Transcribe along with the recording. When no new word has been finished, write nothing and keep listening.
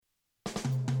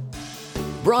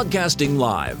Broadcasting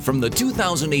live from the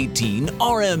 2018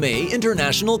 RMA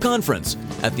International Conference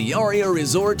at the Aria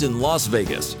Resort in Las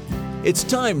Vegas. It's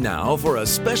time now for a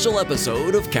special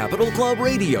episode of Capital Club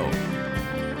Radio.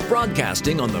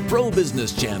 Broadcasting on the Pro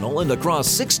Business Channel and across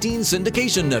 16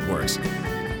 syndication networks.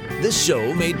 This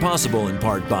show made possible in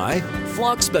part by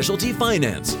Flock Specialty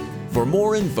Finance. For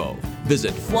more info,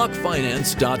 visit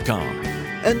flockfinance.com.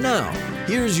 And now,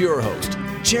 here's your host,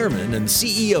 Chairman and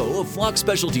CEO of Flock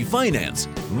Specialty Finance,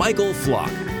 Michael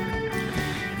Flock.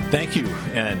 Thank you,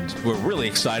 and we're really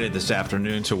excited this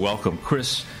afternoon to welcome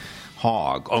Chris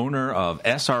Hogg, owner of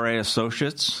SRA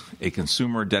Associates, a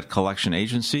consumer debt collection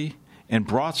agency, and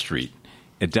Broad Street,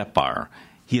 a debt buyer.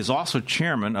 He is also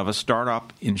chairman of a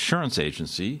startup insurance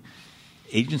agency,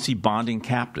 Agency Bonding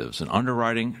Captives, an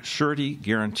underwriting, surety,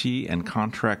 guarantee, and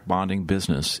contract bonding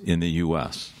business in the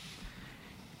U.S.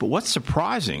 But what's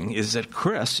surprising is that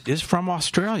Chris is from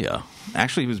Australia.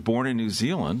 Actually, he was born in New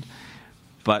Zealand,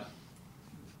 but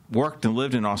worked and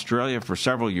lived in Australia for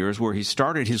several years, where he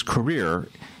started his career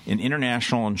in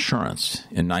international insurance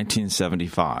in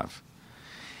 1975.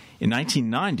 In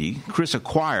 1990, Chris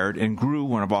acquired and grew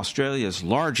one of Australia's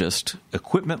largest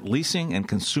equipment leasing and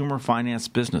consumer finance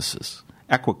businesses,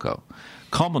 Equico,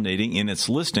 culminating in its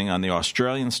listing on the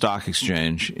Australian Stock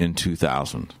Exchange in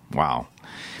 2000. Wow.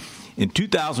 In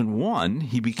 2001,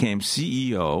 he became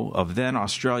CEO of then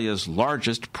Australia's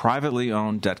largest privately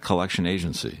owned debt collection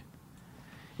agency.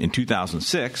 In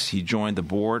 2006, he joined the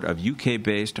board of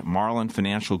UK-based Marlin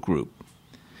Financial Group,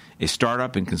 a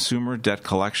startup in consumer debt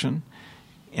collection,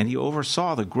 and he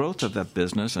oversaw the growth of that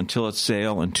business until its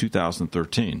sale in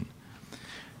 2013.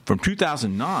 From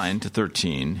 2009 to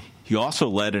 13, he also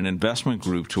led an investment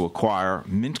group to acquire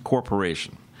Mint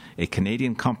Corporation, a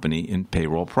Canadian company in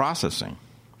payroll processing.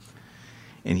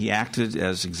 And he acted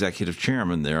as executive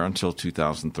chairman there until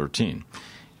 2013.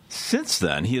 Since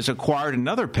then, he has acquired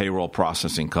another payroll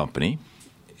processing company,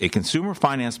 a consumer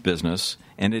finance business,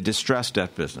 and a distressed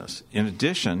debt business. In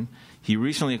addition, he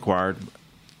recently acquired,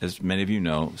 as many of you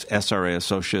know, SRA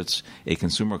Associates, a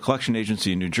consumer collection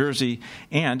agency in New Jersey,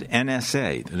 and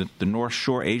NSA, the North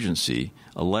Shore Agency,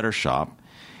 a letter shop.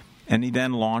 And he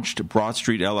then launched Broad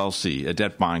Street LLC, a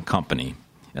debt buying company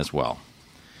as well.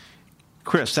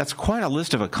 Chris, that's quite a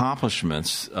list of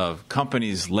accomplishments of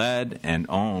companies led and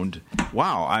owned.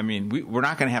 Wow, I mean, we're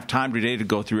not going to have time today to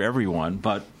go through everyone,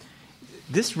 but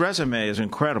this resume is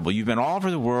incredible. You've been all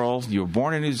over the world. You were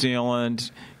born in New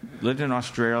Zealand, lived in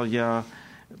Australia,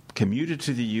 commuted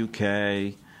to the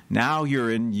UK. Now you're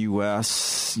in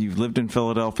U.S. You've lived in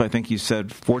Philadelphia, I think you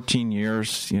said 14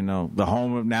 years, you know, the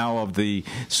home now of the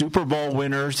Super Bowl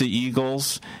winners, the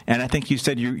Eagles. And I think you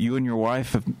said you and your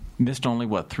wife have missed only,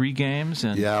 3 games?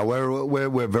 And yeah,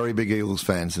 we're very big Eagles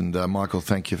fans. And, Michael,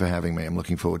 thank you for having me. I'm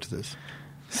looking forward to this.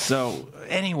 So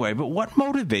anyway, but what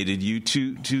motivated you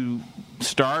to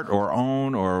start or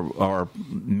own or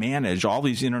manage all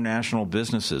these international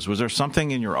businesses? Was there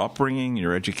something in your upbringing,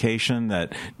 your education,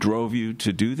 that drove you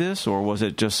to do this, or was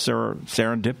it just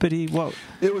serendipity? What?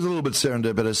 It was a little bit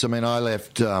serendipitous. I mean, I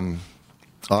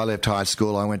left high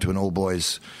school. I went to an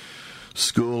all-boys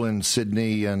school in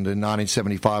Sydney, and in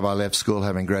 1975 I left school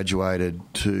having graduated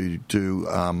to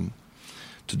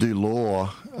do law,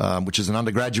 which is an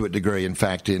undergraduate degree, in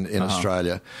fact, in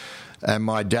Australia. And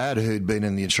my dad, who'd been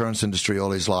in the insurance industry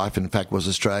all his life, in fact, was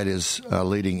Australia's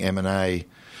leading M&A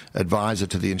advisor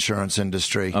to the insurance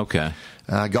industry. Okay.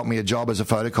 Got me a job as a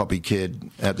photocopy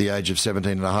kid at the age of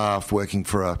 17 and a half, working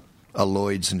for a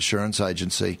Lloyd's insurance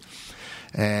agency.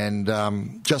 And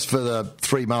just for the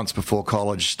 3 months before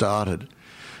college started.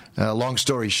 Long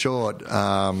story short,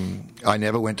 I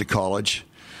never went to college.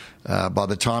 By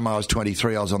the time I was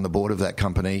 23, I was on the board of that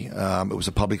company. It was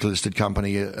a publicly listed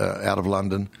company out of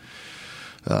London,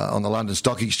 on the London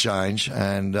Stock Exchange.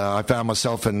 And I found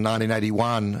myself in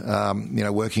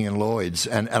 1981, working in Lloyd's.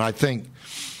 And I think,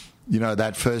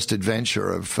 that first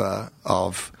adventure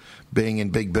of being in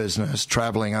big business,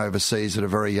 traveling overseas at a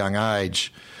very young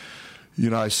age,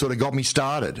 sort of got me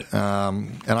started.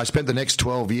 And I spent the next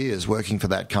 12 years working for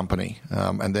that company.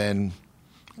 And then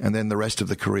the rest of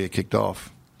the career kicked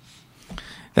off.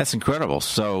 That's incredible.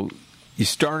 So you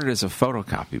started as a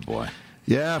photocopy boy.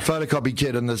 Yeah, photocopy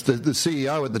kid. And the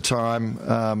CEO at the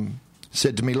time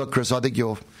said to me, look, Chris, I think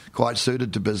you're quite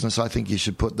suited to business. I think you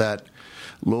should put that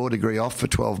law degree off for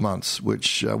 12 months,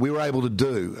 which we were able to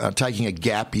do, taking a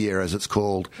gap year, as it's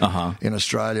called, in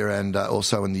Australia and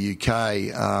also in the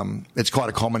UK. It's quite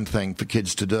a common thing for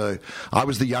kids to do. I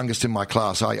was the youngest in my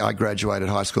class. I graduated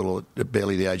high school at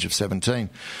barely the age of 17.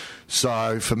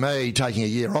 So for me, taking a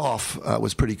year off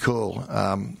was pretty cool.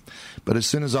 But as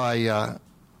soon as I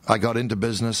I got into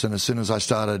business, and as soon as I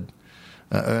started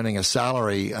earning a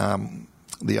salary,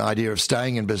 the idea of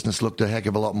staying in business looked a heck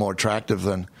of a lot more attractive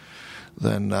than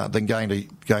going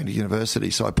to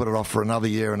university. So I put it off for another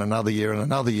year and another year and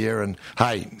another year, and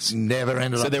hey, never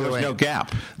ended up. So there was no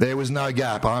gap. There was no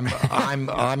gap. I'm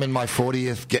in my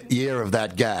 40th year of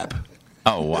that gap.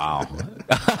 Oh, wow.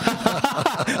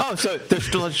 Oh, so there's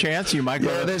still a chance you might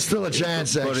go. Yeah, there's still a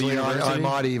chance, actually. I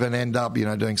might even end up,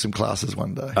 doing some classes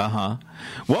one day. Uh-huh.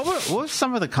 What were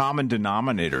some of the common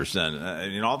denominators then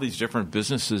in all these different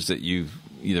businesses that you've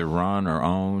either run or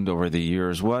owned over the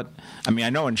years? I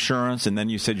know insurance, and then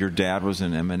you said your dad was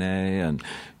in M&A, and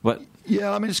what?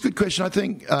 Yeah, it's a good question. I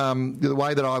think the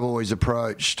way that I've always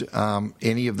approached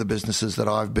any of the businesses that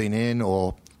I've been in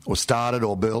or started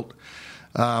or built,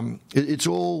 it's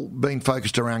all been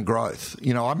focused around growth.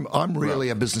 I'm really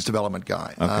a business development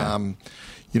guy. Okay.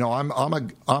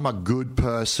 I'm a good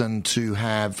person to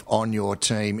have on your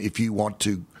team if you want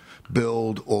to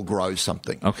build or grow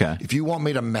something. Okay. If you want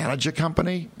me to manage a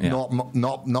company,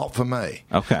 not for me.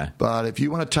 Okay. But if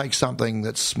you want to take something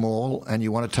that's small and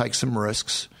you want to take some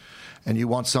risks, and you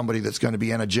want somebody that's going to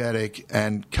be energetic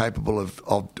and capable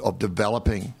of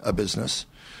developing a business,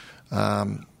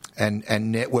 and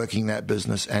networking that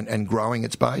business and growing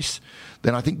its base,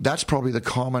 then I think that's probably the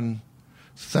common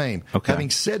theme. Okay. Having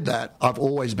said that, I've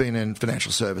always been in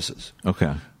financial services.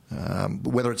 Okay.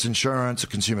 Whether it's insurance or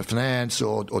consumer finance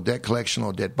or debt collection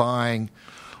or debt buying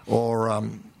or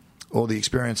the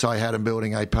experience I had in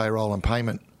building a payroll and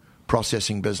payment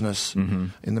processing business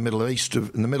in the Middle East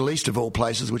of all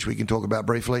places, which we can talk about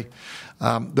briefly.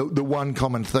 The one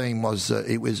common theme was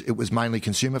it was mainly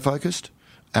consumer focused,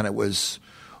 and it was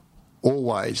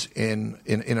always in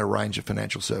a range of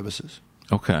financial services.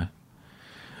 Okay.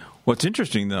 What's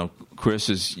interesting, though, Chris,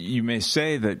 is you may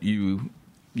say that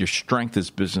your strength is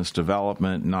business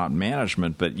development, not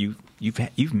management, but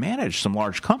you've managed some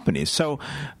large companies. So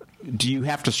do you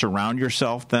have to surround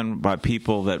yourself then by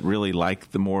people that really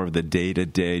like the more of the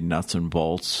day-to-day nuts and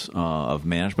bolts of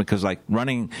management? Because like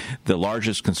running the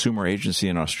largest consumer agency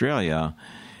in Australia,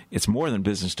 it's more than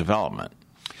business development.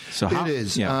 So it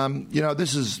is. Yeah.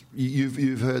 This is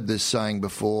you've heard this saying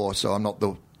before, so I'm not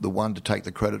the one to take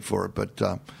the credit for it. But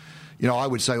I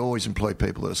would say always employ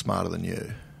people that are smarter than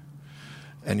you,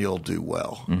 and you'll do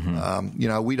well.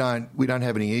 Mm-hmm. We don't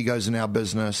have any egos in our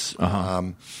business.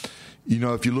 Uh-huh.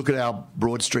 If you look at our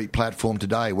Broad Street platform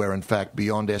today, where in fact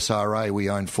beyond SRA we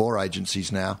own 4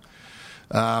 agencies now.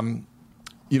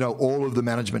 All of the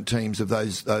management teams of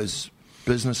those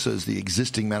businesses, the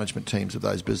existing management teams of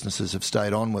those businesses have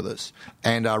stayed on with us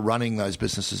and are running those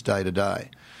businesses day to day.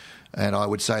 And I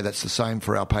would say that's the same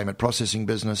for our payment processing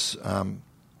business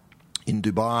in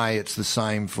Dubai. It's the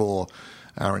same for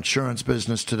our insurance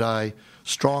business today.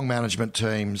 Strong management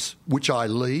teams, which I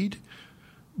lead,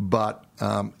 but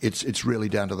it's really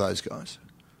down to those guys.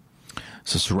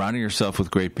 So surrounding yourself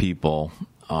with great people,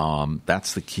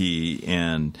 that's the key.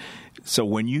 And so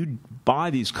when you buy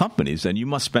these companies, then you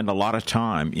must spend a lot of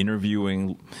time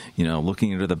interviewing,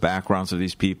 looking into the backgrounds of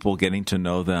these people, getting to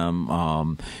know them.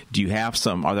 Are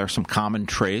there some common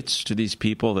traits to these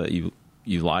people that you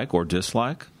like or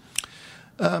dislike?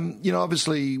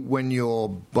 Obviously when you're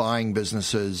buying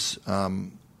businesses,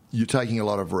 you're taking a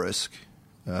lot of risk.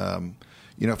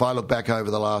 If I look back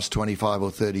over the last 25 or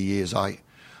 30 years,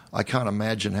 I can't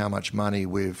imagine how much money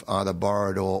we've either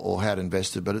borrowed or had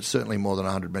invested, but it's certainly more than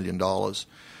 $100 million.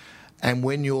 And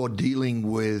when you're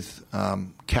dealing with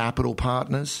capital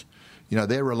partners,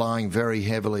 they're relying very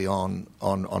heavily on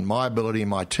my ability and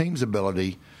my team's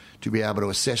ability to be able to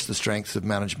assess the strengths of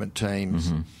management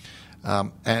teams,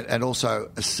 and also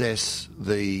assess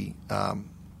the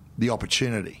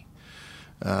opportunity.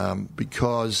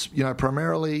 Because,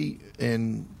 primarily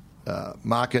in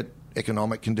market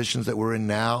economic conditions that we're in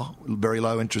now, very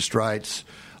low interest rates,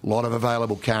 a lot of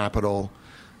available capital,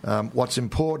 what's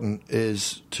important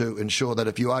is to ensure that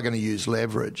if you are going to use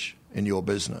leverage in your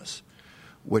business,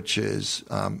 which is,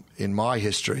 in my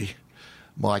history,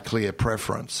 my clear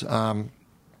preference,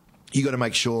 you've got to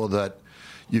make sure that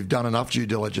you've done enough due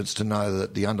diligence to know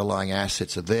that the underlying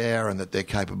assets are there and that they're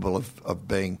capable of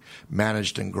being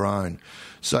managed and grown.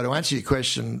 So to answer your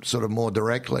question sort of more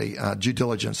directly, due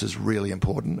diligence is really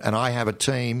important. And I have a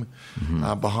team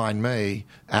behind me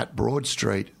at Broad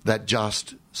Street that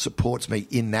just supports me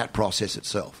in that process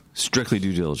itself. Strictly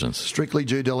due diligence. Strictly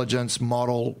due diligence,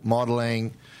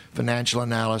 modeling, financial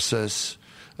analysis,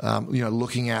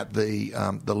 looking at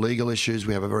the legal issues.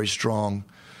 We have a very strong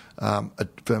a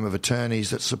firm of attorneys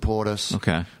that support us.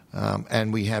 Okay.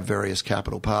 And we have various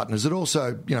capital partners that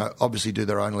also, obviously do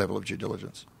their own level of due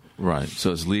diligence. Right.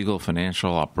 So it's legal,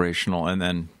 financial, operational, and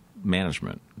then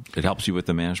management. It helps you with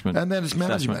the management. And then it's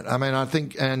management. I mean, I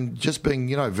think, and just being,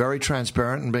 very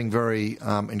transparent and being very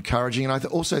encouraging. And I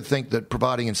also think that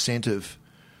providing incentive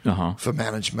for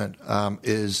management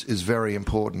is very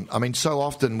important. I mean, so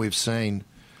often we've seen,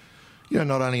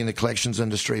 not only in the collections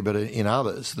industry but in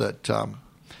others that,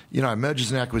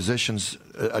 mergers and acquisitions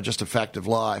are just a fact of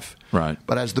life. Right.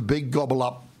 But as the big gobble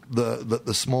up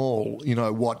the small,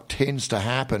 what tends to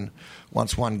happen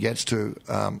once one gets to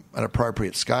an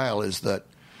appropriate scale is that,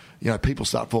 people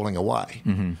start falling away.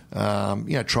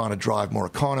 Mm-hmm. Trying to drive more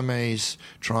economies,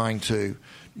 trying to,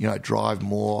 drive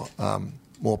more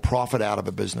profit out of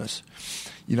a business.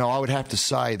 I would have to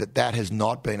say that has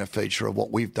not been a feature of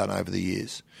what we've done over the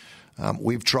years.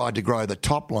 We've tried to grow the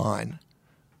top line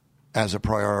as a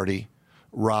priority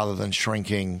rather than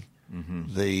shrinking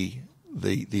the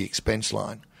expense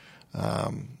line.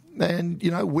 And,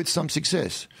 with some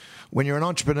success. When you're an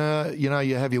entrepreneur,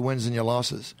 you have your wins and your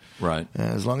losses. Right.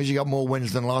 As long as you got more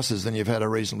wins than losses, then you've had a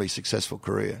reasonably successful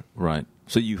career. Right.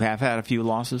 So you have had a few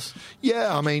losses?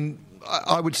 Yeah, I mean,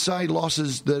 I would say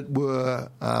losses that were,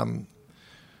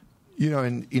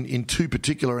 in two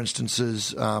particular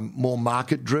instances, more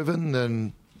market-driven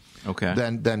than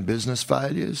business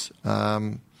failures.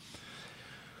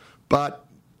 But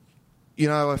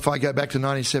if I go back to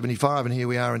 1975 and here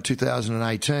we are in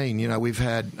 2018,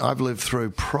 I've lived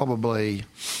through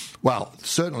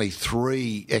certainly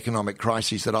three economic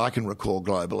crises that I can recall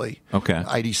globally. Okay.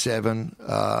 87,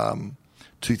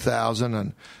 2000,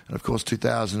 and of course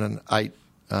 2008,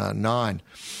 9.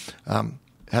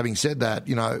 Having said that,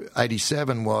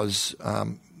 87 was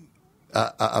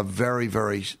a very,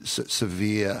 very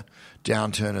severe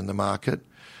downturn in the market.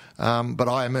 But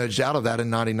I emerged out of that in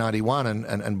 1991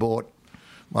 and bought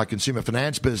my consumer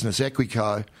finance business,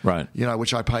 Equico, right?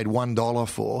 Which I paid $1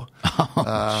 for.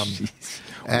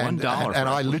 And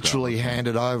I literally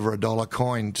handed over a $1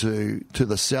 coin to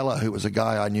the seller, who was a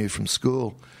guy I knew from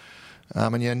school.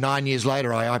 And 9 years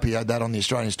later, I IPO'd that on the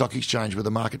Australian Stock Exchange with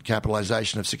a market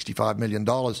capitalisation of $65 million,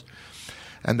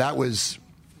 and that was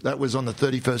on the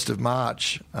 31st of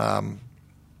March,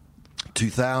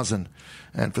 2000.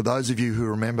 And for those of you who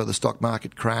remember the stock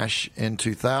market crash in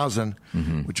 2000,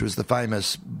 which was the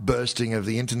famous bursting of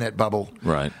the internet bubble,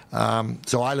 right?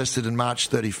 So I listed in March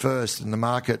 31st, and the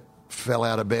market fell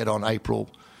out of bed on April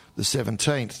the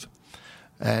 17th.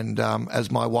 And as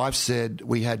my wife said,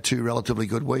 we had 2 relatively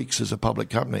good weeks as a public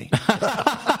company.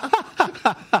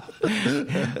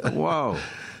 Whoa.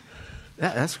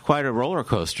 That's quite a roller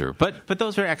coaster, but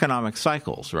those are economic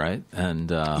cycles, right? And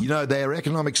they are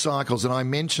economic cycles, and I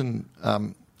mentioned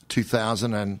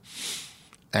 2000 and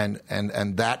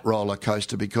that roller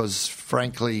coaster because,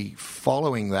 frankly,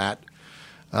 following that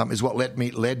is what led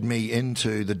me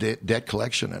into the debt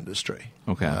collection industry.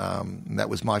 Okay, that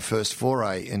was my first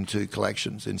foray into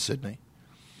collections in Sydney.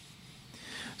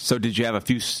 So did you have a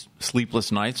few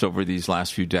sleepless nights over these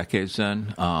last few decades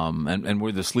then? And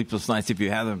were the sleepless nights, if you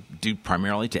had them, due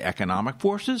primarily to economic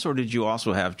forces, or did you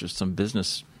also have just some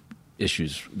business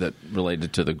issues that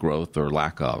related to the growth or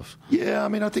lack of? Yeah, I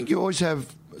mean, I think you always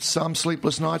have some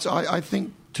sleepless nights. I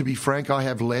think, to be frank, I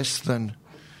have less than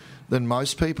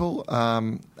most people.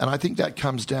 And I think that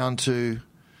comes down to,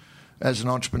 as an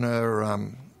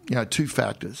entrepreneur, 2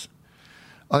 factors.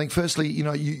 I think, firstly,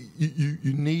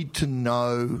 you need to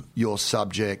know your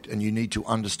subject and you need to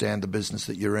understand the business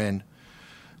that you're in,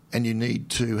 and you need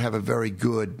to have a very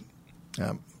good,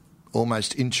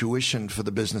 almost intuition for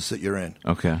the business that you're in.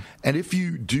 Okay. And if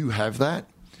you do have that,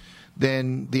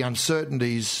 then the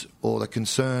uncertainties or the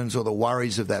concerns or the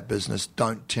worries of that business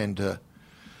don't tend to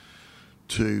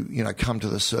come to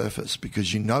the surface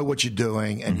because you know what you're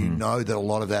doing and you know that a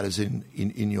lot of that is in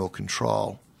your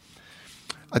control.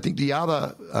 I think the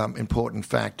other important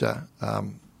factor,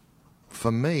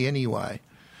 for me anyway,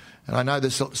 and I know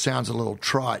this sounds a little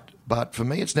trite, but for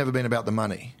me it's never been about the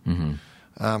money.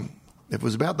 If it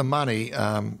was about the money,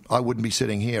 I wouldn't be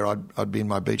sitting here. I'd be in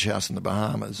my beach house in the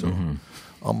Bahamas or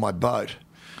on my boat.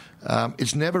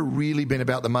 It's never really been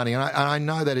about the money. And I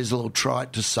know that is a little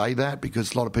trite to say that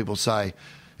because a lot of people say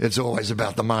it's always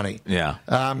about the money. Yeah.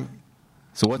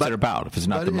 So what's it about if it's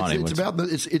not the money?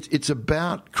 It's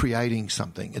about creating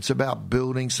something. It's about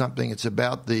building something. It's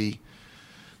about the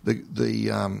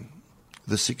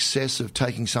success of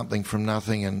taking something from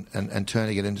nothing and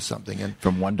turning it into something. And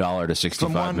from $1 to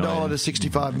 $65 million. From $1 to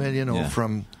 $65 million, or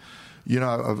from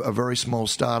a very small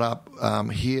startup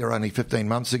here only 15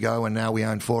 months ago, and now we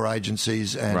own 4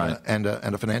 agencies and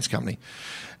a finance company.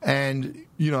 And,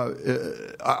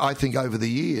 I think over the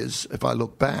years, if I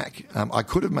look back, I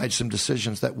could have made some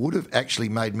decisions that would have actually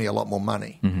made me a lot more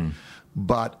money. Mm-hmm.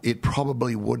 But it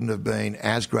probably wouldn't have been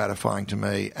as gratifying to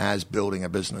me as building a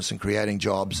business and creating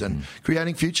jobs and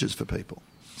creating futures for people.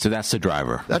 So that's the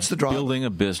driver. That's the driver. Building a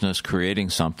business,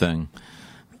 creating something,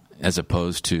 as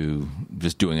opposed to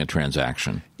just doing a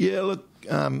transaction. Yeah, look,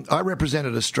 I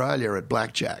represented Australia at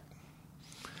Blackjack.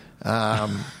 Whoa.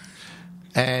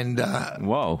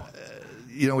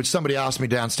 Which somebody asked me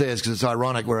downstairs, because it's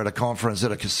ironic, we're at a conference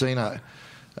at a casino.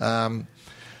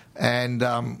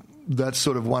 That's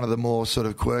sort of one of the more sort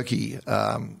of quirky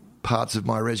parts of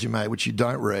my resume, which you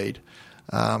don't read.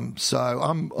 So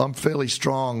I'm fairly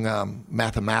strong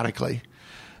mathematically.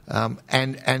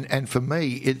 And for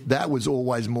me, that was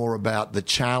always more about the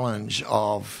challenge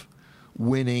of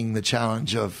winning, the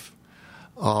challenge of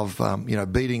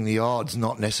beating the odds,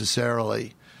 not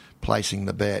necessarily placing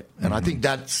the bet. And I think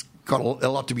that's got a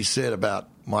lot to be said about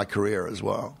my career as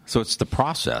well. So it's the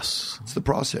process. It's the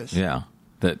process. Yeah,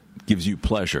 that gives you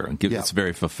pleasure and it's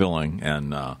very fulfilling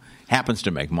and happens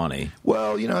to make money.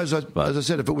 Well, as I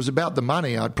said, if it was about the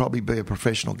money, I'd probably be a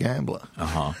professional gambler.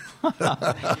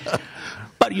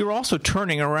 But you're also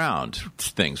turning around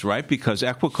things, right? Because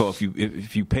Equico,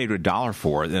 if you paid $1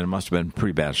 for it, then it must have been in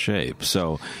pretty bad shape.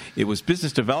 So it was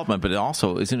business development, but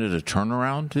isn't it a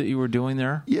turnaround that you were doing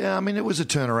there? Yeah, I mean, it was a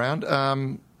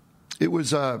turnaround. It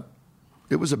was a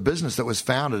business that was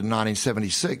founded in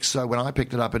 1976. So when I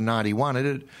picked it up in 91,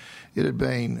 it had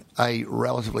been a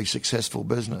relatively successful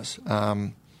business.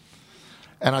 And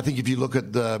I think if you look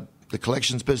at the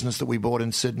collections business that we bought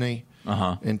in Sydney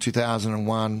in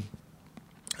 2001.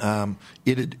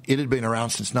 It had been around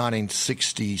since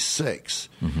 1966,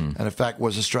 and in fact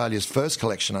was Australia's first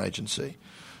collection agency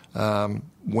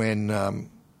when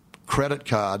credit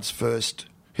cards first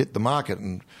hit the market.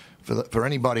 And for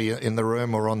anybody in the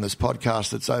room or on this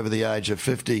podcast that's over the age of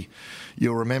 50,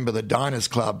 you'll remember the Diners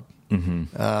Club.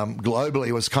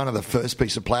 Globally was kind of the first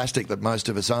piece of plastic that most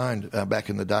of us owned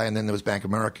back in the day, and then there was Bank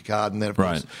America card, and then of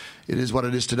course it is what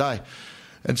it is today.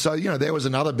 And so, there was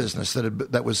another business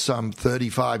that was some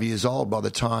 35 years old by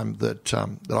the time that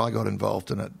I got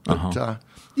involved in it. But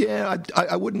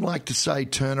I wouldn't like to say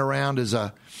turnaround is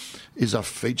a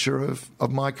feature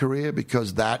of my career,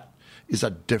 because that is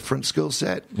a different skill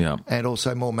set and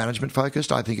also more management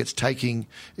focused. I think it's taking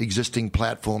existing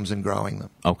platforms and growing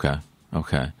them. Okay.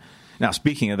 Now,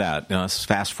 speaking of that, let's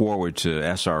fast forward to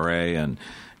SRA and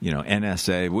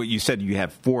NSA. Well, you said you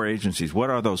have 4 agencies.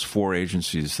 What are those 4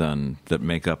 agencies then that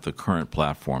make up the current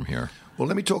platform here? Well,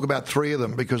 let me talk about 3 of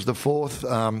them, because the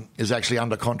 4th is actually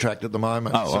under contract at the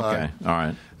moment. Oh, okay. All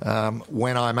right.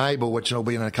 When I'm able, which will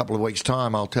be in a couple of weeks'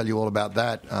 time, I'll tell you all about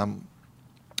that.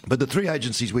 But the 3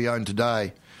 agencies we own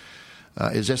today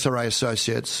is SRA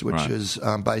Associates, which is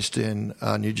based in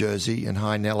New Jersey, in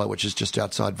High Nella, which is just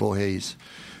outside Voorhees,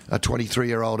 a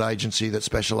 23-year-old agency that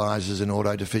specializes in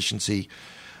auto deficiency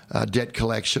debt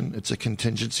collection. It's a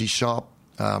contingency shop,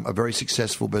 a very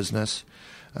successful business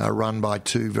run by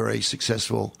 2 very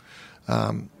successful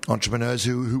entrepreneurs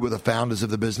who were the founders of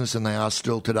the business, and they are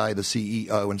still today the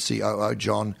CEO and COO,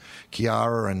 John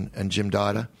Chiara and Jim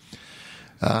Dida.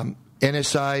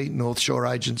 NSA, North Shore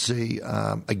Agency,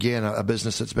 again, a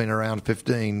business that's been around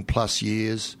 15-plus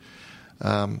years,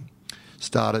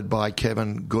 started by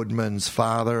Kevin Goodman's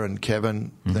father, and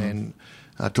Kevin then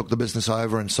took the business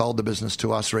over and sold the business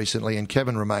to us recently, and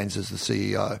Kevin remains as the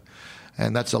CEO.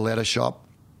 And that's a letter shop.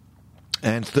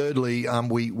 And thirdly,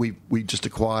 we just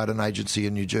acquired an agency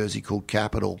in New Jersey called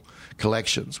Capital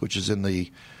Collections, which is in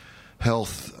the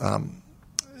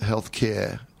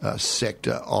healthcare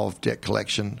sector of debt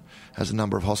collection, has a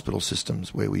number of hospital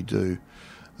systems where we do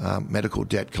medical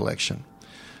debt collection.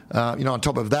 On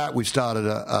top of that, we've started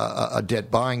a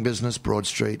debt buying business, Broad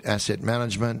Street Asset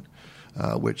Management,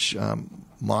 which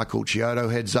Michael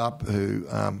Chiodo heads up, who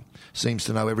seems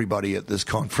to know everybody at this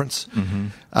conference.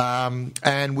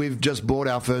 And we've just bought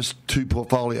our first 2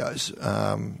 portfolios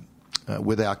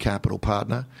with our capital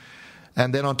partner.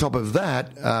 And then on top of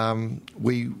that,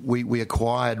 we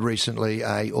acquired recently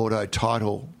a auto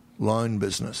title loan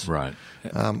business. Right.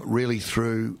 Really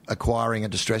through acquiring a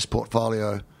distressed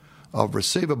portfolio of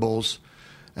receivables,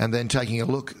 and then taking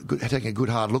a good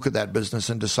hard look at that business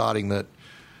and deciding that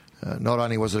not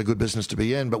only was it a good business to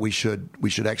be in, but we should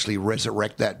actually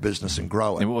resurrect that business and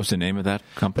grow it. And what was the name of that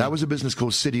company? That was a business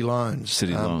called City Loans.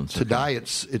 City Loans. Today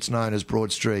it's known as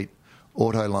Broad Street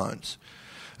Auto Loans.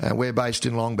 We're based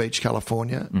in Long Beach,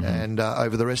 California, and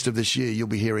over the rest of this year, you'll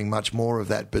be hearing much more of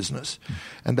that business.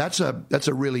 And that's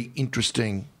a really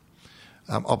interesting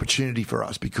opportunity for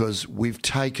us, because we've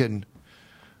taken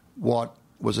what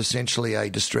was essentially a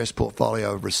distressed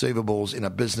portfolio of receivables in a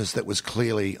business that was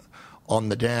clearly on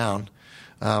the down.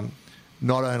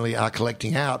 Not only are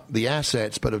collecting out the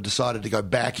assets, but have decided to go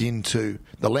back into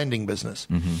the lending business.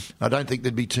 I don't think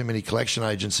there'd be too many collection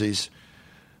agencies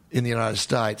in the United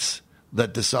States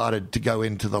that decided to go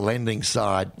into the lending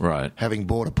side, right, having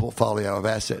bought a portfolio of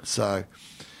assets. So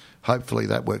hopefully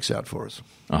that works out for us.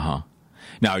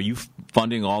 Now, are you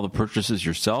funding all the purchases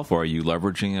yourself, or are you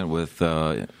leveraging it with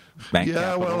bank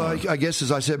capital? Well, I guess,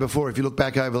 as I said before, if you look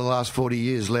back over the last 40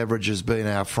 years, leverage has been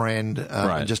our friend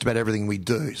in just about everything we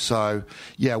do. So,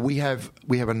 yeah, we have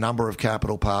a number of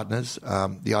capital partners,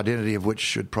 the identity of which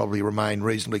should probably remain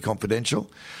reasonably confidential.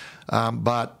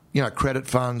 But, credit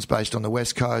funds based on the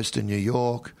West Coast in New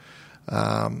York,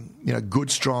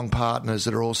 good, strong partners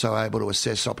that are also able to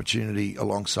assess opportunity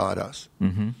alongside us.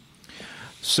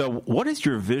 So what is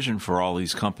your vision for all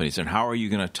these companies, and how are you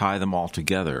going to tie them all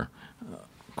together,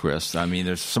 Chris? I mean,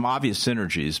 there's some obvious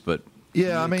synergies, but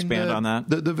expand on that?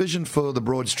 The vision for the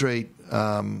Broad Street,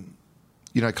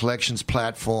 collections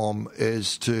platform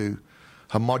is to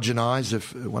homogenize,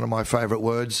 if one of my favourite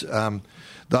words,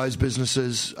 those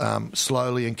businesses,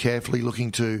 slowly and carefully looking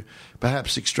to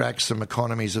perhaps extract some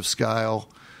economies of scale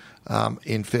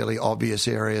in fairly obvious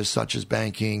areas such as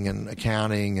banking and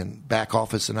accounting and back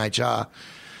office and HR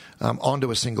onto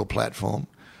a single platform.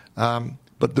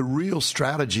 But the real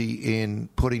strategy in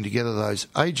putting together those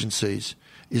agencies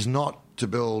is not to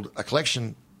build a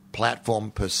collection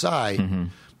platform per se,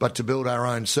 but to build our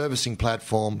own servicing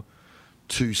platform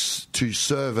to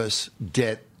service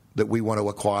debt that we want to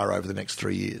acquire over the next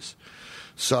 3 years.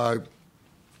 So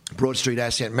Broad Street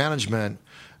Asset Management,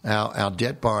 our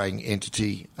debt buying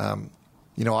entity,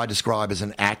 I describe as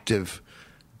an active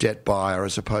debt buyer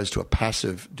as opposed to a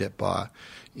passive debt buyer,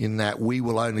 in that we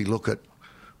will only look at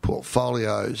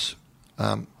portfolios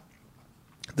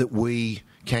that we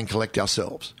can collect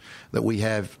ourselves, that we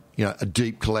have a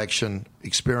deep collection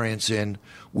experience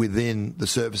within the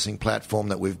servicing platform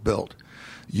that we've built.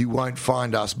 You won't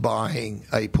find us buying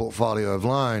a portfolio of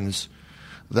loans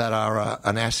that are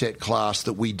an asset class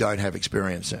that we don't have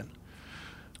experience in.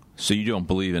 So you don't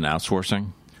believe in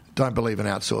outsourcing? Don't believe in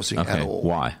outsourcing at all.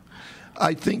 Why?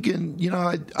 I think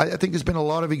I think there's been a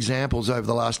lot of examples over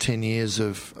the last 10 years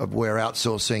of where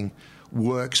outsourcing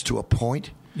works to a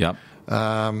point. Yep.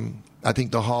 I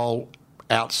think the whole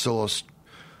outsourced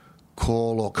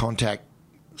call or contact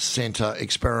center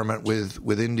experiment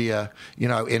with India,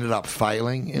 ended up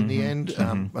failing in the end.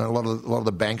 And a lot of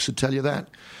the banks would tell you that.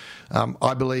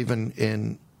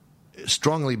 I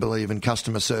strongly believe in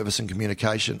customer service and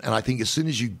communication, and I think as soon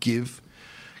as you give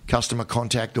customer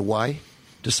contact away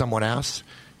to someone else,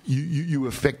 you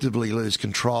effectively lose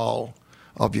control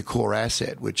of your core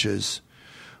asset, which is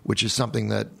something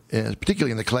that,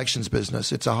 particularly in the collections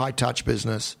business, it's a high touch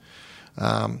business,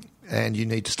 and you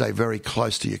need to stay very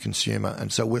close to your consumer,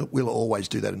 and so we'll always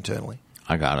do that internally.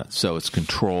 I got it. So it's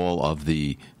control of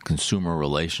the consumer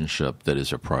relationship that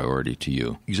is a priority to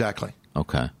you. Exactly.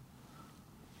 Okay.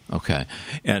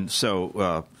 And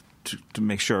so to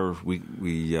make sure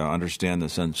we understand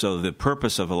this, and so the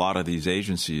purpose of a lot of these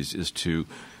agencies is to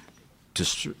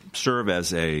serve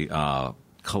as a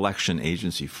collection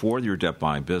agency for your debt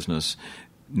buying business,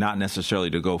 not necessarily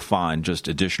to go find just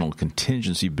additional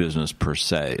contingency business per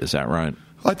se. Is that right?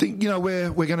 I think we're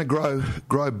going to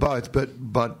grow both,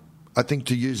 but I think,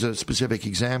 to use a specific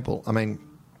example, I mean,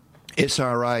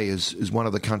 SRA is one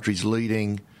of the country's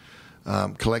leading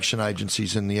collection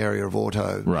agencies in the area of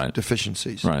auto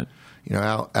deficiencies. Right.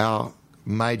 Our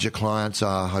major clients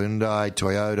are Hyundai,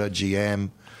 Toyota, GM,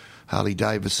 Harley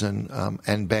Davidson,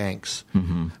 and banks,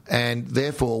 and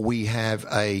therefore we have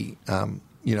a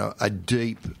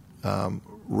deep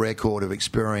record of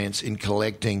experience in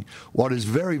collecting what is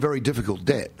very, very difficult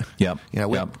debt.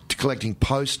 We're collecting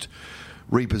post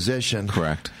repossession.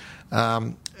 Correct.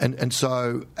 And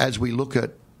so as we look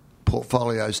at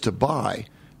portfolios to buy,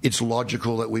 it's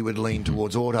logical that we would lean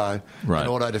towards auto and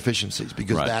auto deficiencies,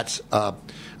 because that's a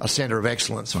centre of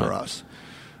excellence for us.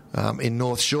 In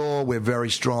North Shore, we're very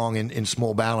strong in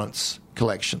small balance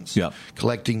collections,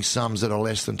 collecting sums that are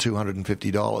less than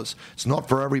 $250. It's not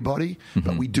for everybody,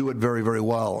 but we do it very, very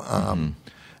well.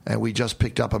 And we just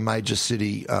picked up a major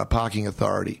city parking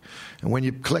authority. And when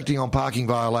you're collecting on parking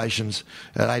violations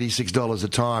at $86 a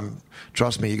time,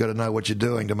 trust me, you've got to know what you're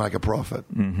doing to make a profit.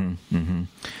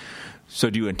 So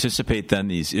do you anticipate then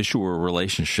these issuer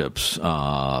relationships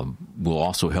will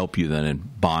also help you then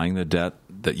in buying the debt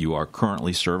that you are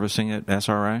currently servicing at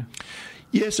SRA?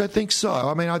 Yes, I think so.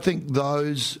 I mean, I think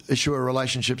those issuer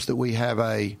relationships that we have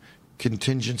a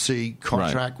contingency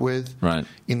contract with,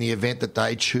 in the event that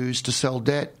they choose to sell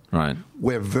debt,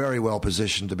 we're very well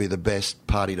positioned to be the best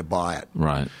party to buy it.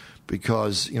 Right.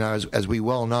 Because, as we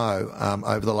well know,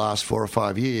 over the last 4 or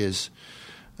 5 years,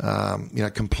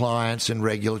 compliance and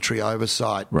regulatory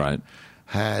oversight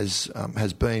has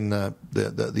been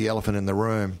the elephant in the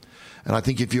room. And I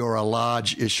think if you're a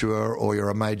large issuer or you're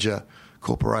a major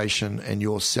corporation and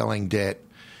you're selling debt,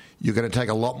 you're going to take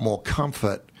a lot more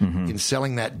comfort in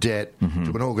selling that debt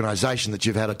to an organisation that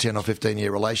you've had a 10 or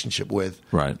 15-year relationship with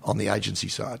on the agency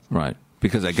side. Right.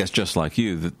 Because I guess just like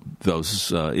you, those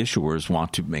issuers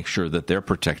want to make sure that they're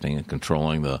protecting and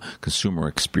controlling the consumer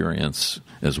experience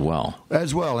as well.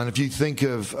 And if you think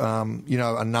of,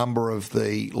 a number of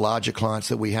the larger clients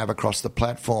that we have across the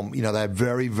platform, they have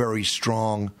very, very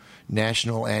strong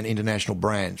national and international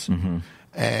brands.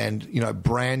 And,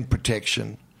 brand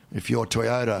protection, if you're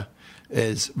Toyota,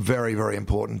 is very, very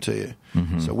important to you.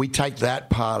 So we take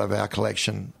that part of our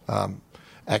collection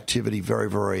activity very,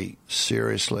 very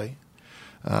seriously.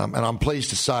 And I'm pleased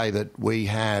to say that we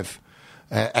have,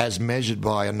 as measured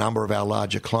by a number of our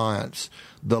larger clients,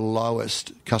 the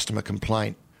lowest customer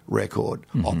complaint record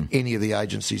of any of the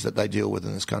agencies that they deal with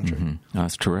in this country.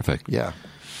 That's terrific. Yeah.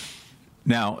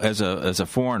 Now, as a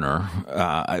foreigner,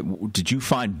 did you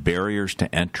find barriers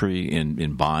to entry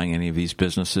in buying any of these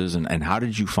businesses, and how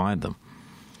did you find them?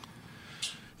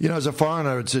 As a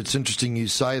foreigner, it's interesting you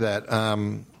say that.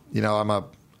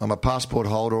 I'm a passport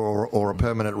holder or a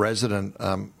permanent resident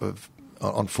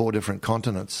on 4 different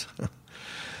continents.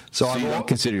 So you don't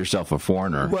consider yourself a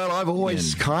foreigner? Well, I've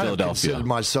always kind of considered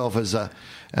myself as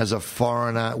a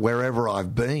foreigner wherever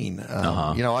I've been.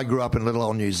 I grew up in little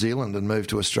old New Zealand and moved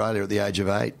to Australia at the age of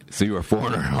 8. So you were a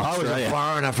foreigner. I was a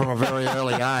foreigner from a very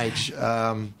early age.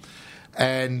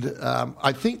 And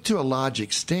I think to a large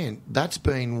extent, that's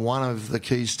been one of the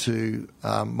keys to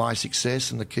my success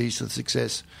and the keys to the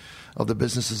success of the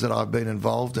businesses that I've been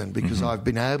involved in, because I've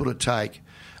been able to take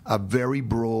a very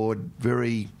broad,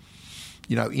 very,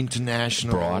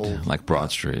 international... Broad, like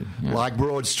Broad Street. Yeah. Like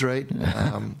Broad Street,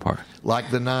 like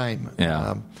the name.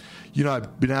 Yeah.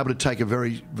 I've been able to take a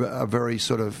very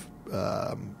sort of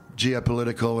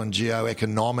geopolitical and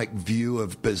geoeconomic view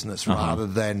of business rather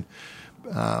than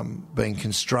being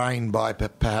constrained by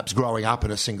perhaps growing up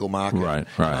in a single market,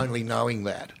 and only knowing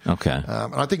that. Okay.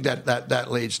 And I think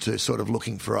that leads to sort of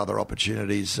looking for other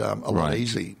opportunities a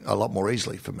lot more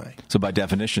easily for me. So by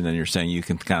definition, then you're saying you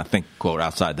can kind of think, quote,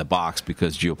 outside the box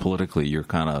because geopolitically you're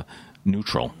kind of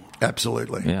neutral.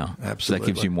 Absolutely. Yeah. Absolutely. So that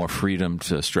gives you more freedom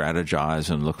to strategize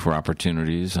and look for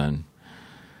opportunities. And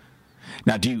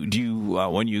now, do you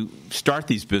when you start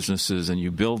these businesses and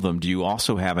you build them, do you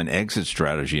also have an exit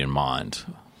strategy in mind?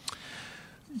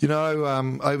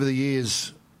 Over the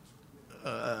years,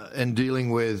 in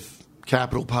dealing with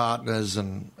capital partners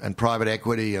and private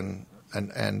equity and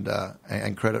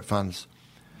credit funds,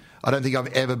 I don't think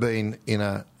I've ever been in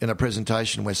a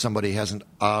presentation where somebody hasn't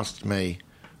asked me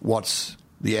what's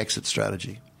the exit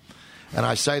strategy. And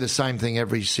I say the same thing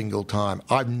every single time.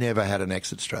 I've never had an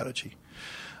exit strategy.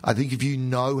 I think if you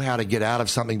know how to get out of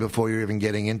something before you're even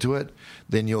getting into it,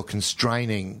 then you're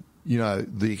constraining,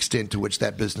 the extent to which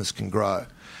that business can grow.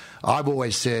 I've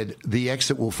always said the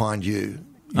exit will find you.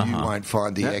 You won't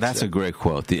find the exit. That's a great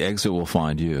quote. The exit will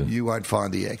find you. You won't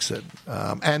find the exit.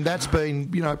 And that's been,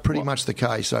 pretty much the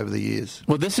case over the years.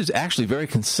 Well, this is actually very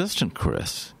consistent,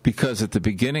 Chris, because at the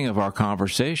beginning of our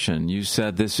conversation, you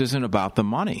said this isn't about the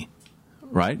money.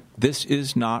 Right? This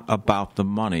is not about the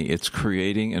money. It's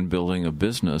creating and building a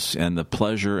business and the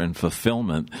pleasure and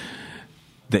fulfillment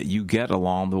that you get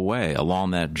along the way,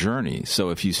 along that journey. So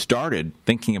if you started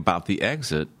thinking about the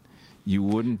exit, you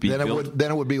wouldn't be... Then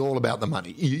it would be all about the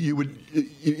money. You would,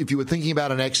 if you were thinking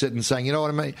about an exit and saying, you know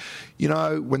what I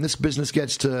mean? When this business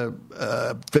gets to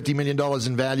 $50 million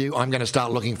in value, I'm going to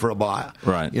start looking for a buyer.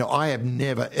 Right. I have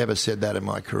never, ever said that in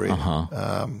my career.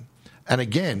 And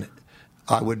again...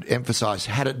 I would emphasise,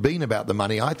 had it been about the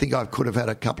money, I think I could have had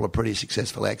a couple of pretty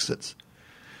successful exits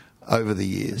over the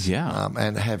years. Yeah.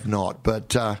 And have not.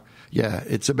 But,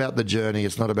 it's about the journey.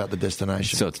 It's not about the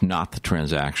destination. So it's not the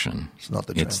transaction. It's not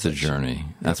the transaction. It's the journey.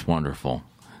 That's wonderful.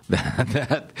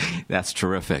 That's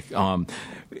terrific.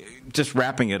 Just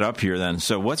wrapping it up here then.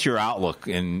 So what's your outlook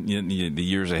in the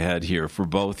years ahead here for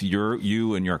both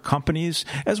you and your companies,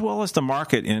 as well as the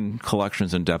market in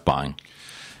collections and debt buying?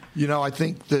 I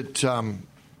think that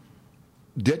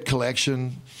debt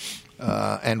collection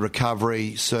and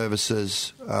recovery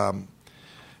services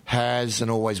has and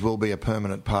always will be a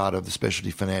permanent part of the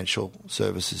specialty financial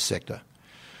services sector.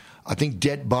 I think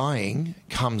debt buying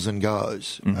comes and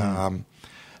goes,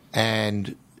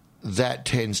 and that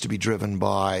tends to be driven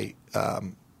by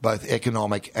both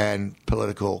economic and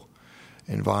political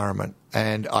environment.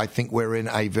 And I think we're in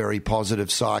a very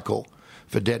positive cycle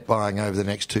for debt buying over the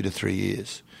next 2 to 3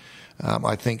 years.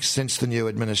 I think since the new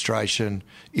administration,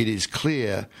 it is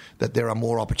clear that there are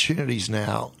more opportunities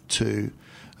now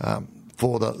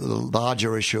for the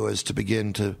larger issuers to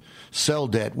begin to sell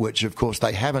debt, which, of course,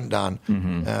 they haven't done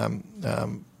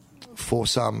for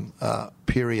some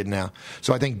period now.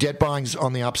 So I think debt buying's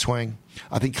on the upswing.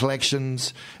 I think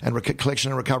collections and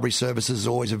collection and recovery services is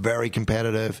always a very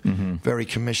competitive, very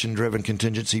commission-driven,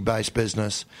 contingency-based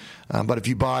business. But if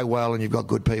you buy well and you've got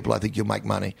good people, I think you'll make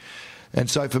money. And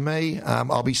so for me,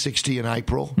 I'll be 60 in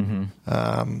April.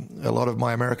 A lot of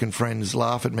my American friends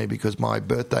laugh at me because my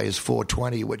birthday is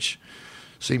 4/20, which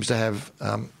seems to have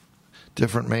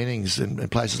different meanings in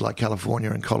places like California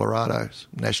and Colorado. It's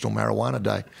National Marijuana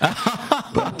Day.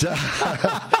 But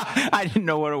I didn't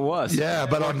know what it was. Yeah,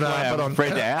 but I'm afraid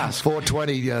to ask.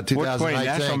 4/20, 2018. 4/20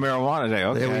 National Marijuana Day.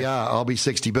 Okay. There we are. I'll be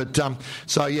 60. But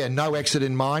so yeah, no exit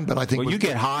in mind. But I think you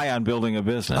get high on building a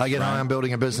business. I get high on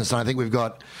building a business, and I think we've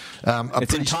got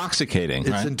it's intoxicating.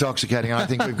 It's intoxicating, and I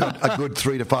think we've got a good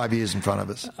 3 to 5 years in front of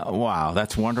us. Wow,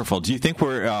 that's wonderful. Do you think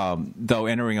we're though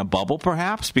entering a bubble,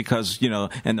 perhaps, because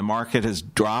and the market has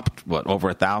dropped over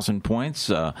 1,000 points?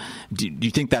 Do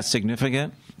you think that's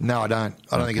significant? No, I don't.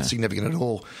 I don't think it's significant at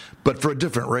all. But for a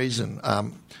different reason.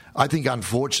 I think,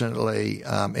 unfortunately,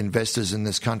 investors in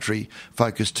this country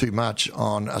focus too much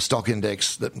on a stock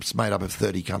index that's made up of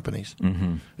 30 companies.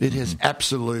 It has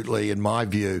absolutely, in my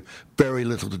view, very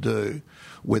little to do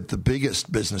with the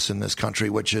biggest business in this country,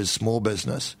 which is small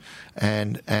business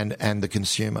and the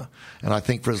consumer. And I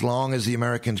think for as long as the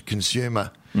American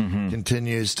consumer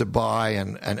continues to buy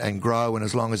and grow, and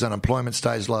as long as unemployment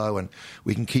stays low and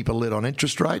we can keep a lid on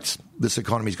interest rates, this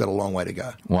economy's got a long way to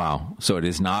go. Wow. So it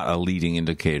is not a leading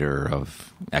indicator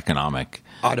of economic...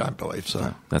 I don't believe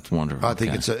so. That's wonderful. I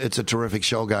think it's a terrific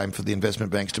shell game for the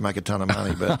investment banks to make a ton of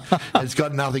money, but it's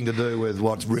got nothing to do with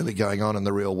what's really going on in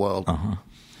the real world.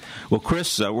 Well,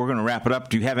 Chris, we're going to wrap it up.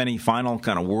 Do you have any final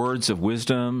kind of words of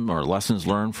wisdom or lessons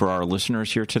learned for our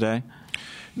listeners here today?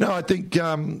 No, I think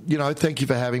thank you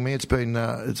for having me. It's been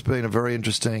a very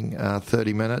interesting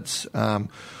 30 minutes.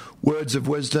 Words of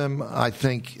wisdom. I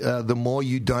think the more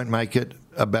you don't make it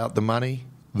about the money,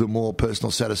 the more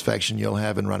personal satisfaction you'll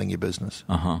have in running your business.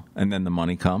 And then the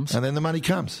money comes. And then the money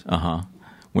comes.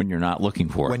 When you're not looking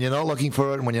for it. When you're not looking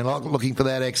for it, and when you're not looking for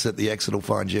that exit, the exit will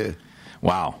find you.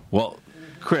 Wow. Well,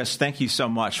 Chris, thank you so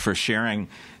much for sharing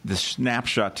the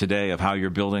snapshot today of how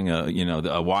you're building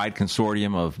a wide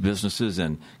consortium of businesses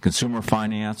in consumer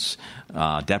finance,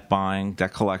 debt buying,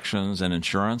 debt collections, and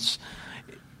insurance.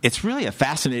 It's really a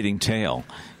fascinating tale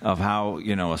of how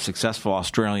a successful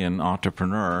Australian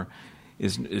entrepreneur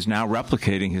is now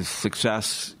replicating his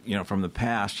success from the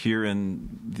past here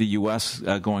in the U.S.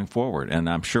 Going forward. And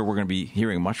I'm sure we're going to be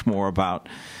hearing much more about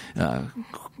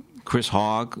Chris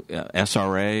Hogg,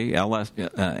 SRA,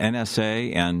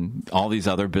 NSA, and all these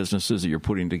other businesses that you're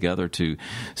putting together to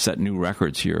set new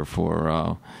records here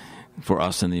for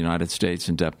us in the United States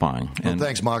in debt buying. Well,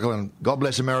 thanks, Michael, and God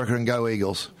bless America and go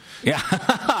Eagles. Yeah,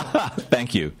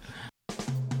 thank you.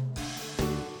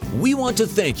 We want to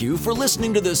thank you for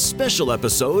listening to this special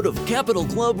episode of Capital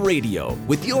Club Radio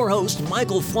with your host,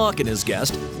 Michael Flock, and his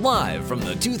guest, live from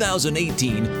the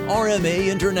 2018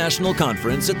 RMA International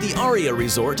Conference at the Aria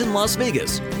Resort in Las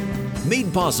Vegas.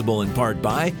 Made possible in part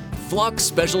by Flock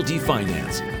Specialty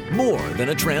Finance, more than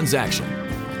a transaction.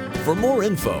 For more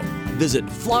info, visit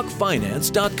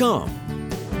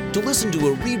flockfinance.com. To listen to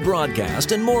a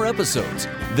rebroadcast and more episodes,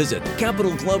 visit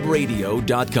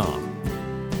capitalclubradio.com.